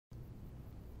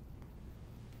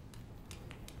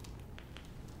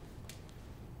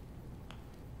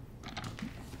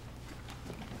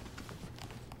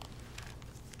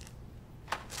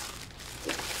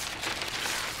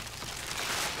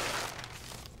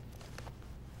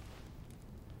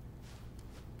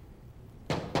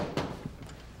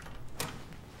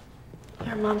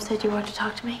Your mom said you wanted to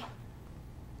talk to me?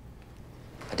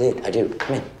 I do.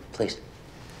 Come in, please.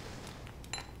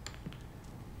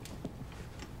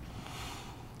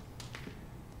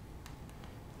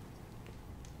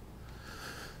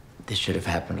 This should have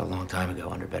happened a long time ago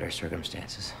under better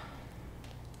circumstances.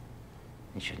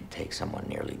 It shouldn't take someone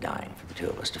nearly dying for the two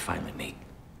of us to finally meet.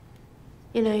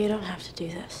 You know, you don't have to do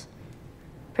this.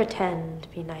 Pretend to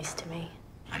be nice to me.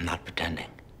 I'm not pretending.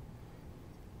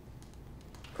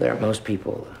 Claire, most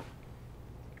people,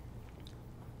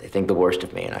 they think the worst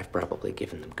of me, and I've probably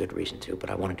given them good reason to, but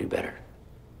I want to do better.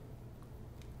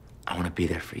 I want to be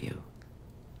there for you.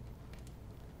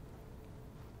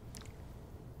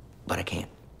 But I can't.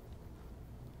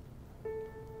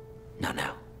 Not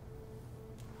now.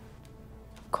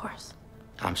 Of course.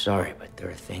 I'm sorry, but there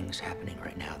are things happening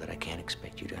right now that I can't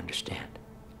expect you to understand.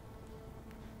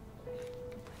 I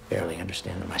barely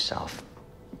understand them myself.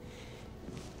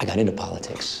 I got into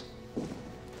politics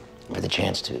for the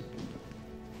chance to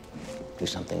do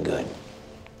something good.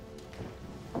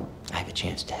 I have a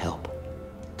chance to help,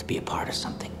 to be a part of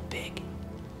something big.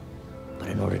 But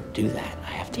in order to do that,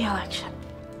 I have to... The election.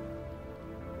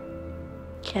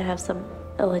 Can't have some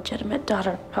illegitimate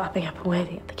daughter popping up and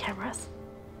waving at the cameras.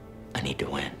 I need to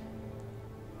win.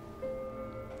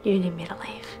 You need me to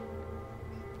leave.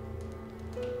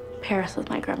 Paris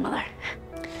with my grandmother.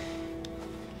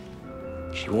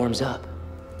 She warms up.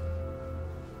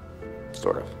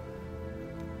 Sort of.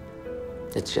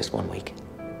 It's just 1 week.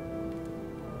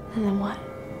 And then what?